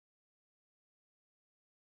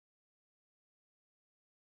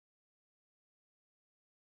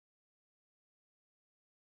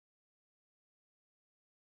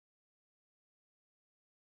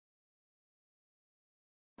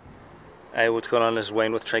Hey, what's going on? This is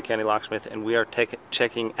Wayne with Trey County Locksmith, and we are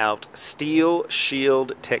checking out Steel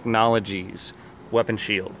Shield Technologies weapon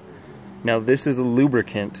shield. Now, this is a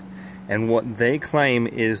lubricant, and what they claim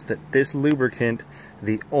is that this lubricant,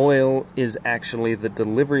 the oil, is actually the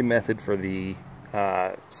delivery method for the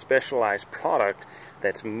specialized product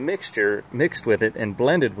that's mixed with it and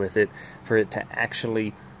blended with it for it to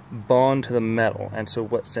actually bond to the metal. And so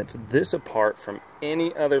what sets this apart from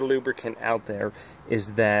any other lubricant out there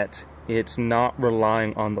is that it's not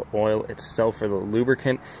relying on the oil itself for the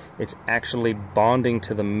lubricant. It's actually bonding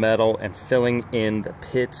to the metal and filling in the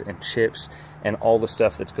pits and chips and all the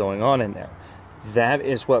stuff that's going on in there. That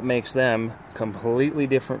is what makes them completely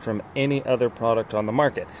different from any other product on the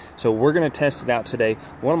market. So we're going to test it out today.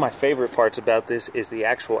 One of my favorite parts about this is the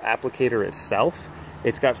actual applicator itself.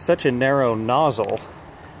 It's got such a narrow nozzle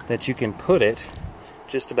that you can put it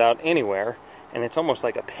just about anywhere, and it's almost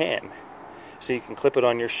like a pen. So you can clip it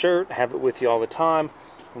on your shirt, have it with you all the time.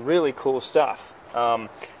 Really cool stuff. So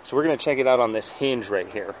we're going to check it out on this hinge right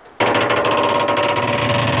here. So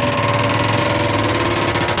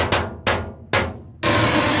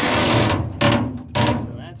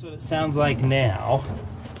that's what it sounds like now.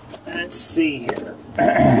 Let's see here.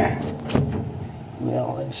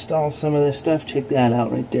 We'll install some of this stuff. Check that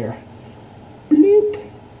out right there.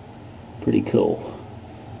 Bloop. Pretty cool.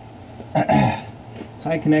 So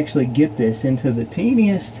I can actually get this into the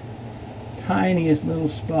tiniest little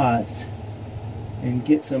spots and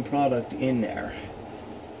get some product in there.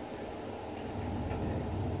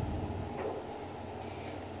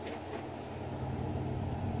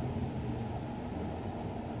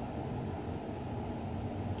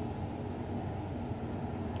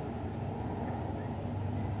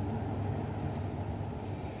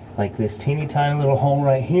 Like this teeny tiny little hole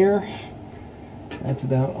right here. That's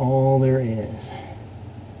about all there is.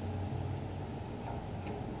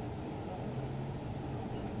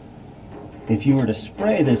 If you were to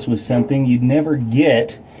spray this with something, you'd never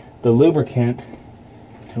get the lubricant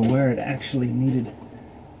to where it actually needed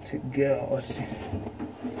to go. Let's see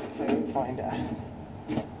if I can find a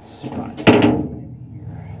spot here.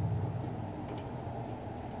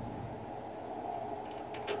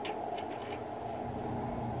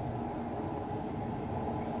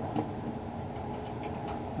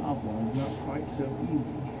 Top one's not quite so easy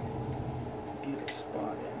to get a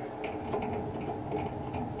spot in.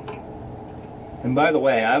 And by the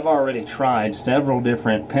way, I've already tried several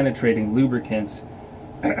different penetrating lubricants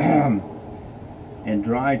and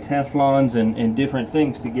dry Teflons and different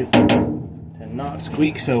things to get them to not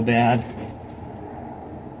squeak so bad.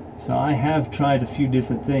 So I have tried a few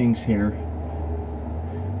different things here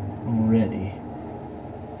already.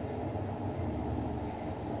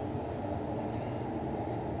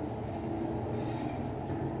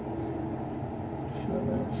 Fill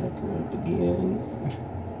that sucker up again.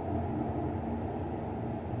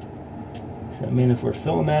 I mean, if we're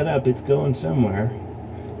filling that up, it's going somewhere.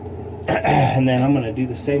 And then I'm going to do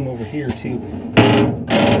the same over here too.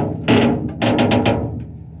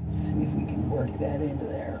 See if we can work that into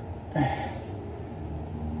there.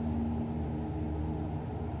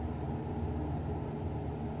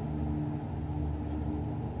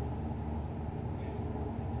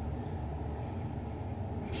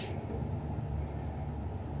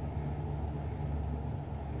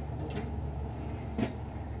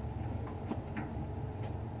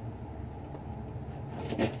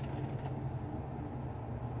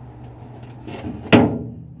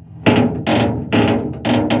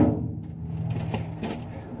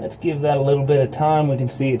 Let's give that a little bit of time. We can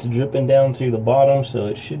see it's dripping down through the bottom, so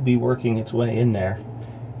it should be working its way in there.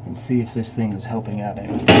 And see if this thing is helping out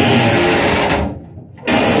any.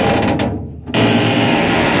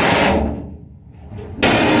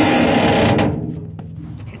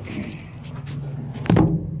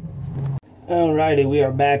 Alrighty, we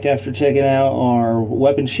are back after checking out our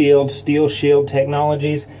weapon shield, Steel Shield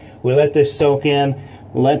Technologies. We let this soak in.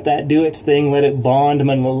 Let that do its thing, let it bond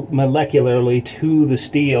molecularly to the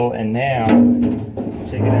steel, and now,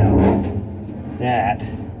 check it out, that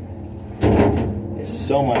is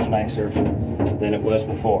so much nicer than it was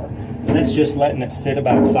before. That's just letting it sit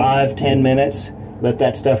about 5-10 minutes, let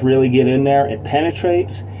that stuff really get in there. It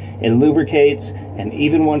penetrates, it lubricates, and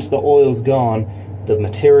even once the oil's gone, the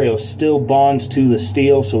material still bonds to the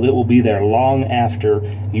steel, so it will be there long after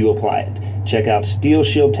you apply it. Check out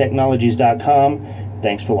steelshieldtechnologies.com.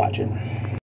 Thanks for watching.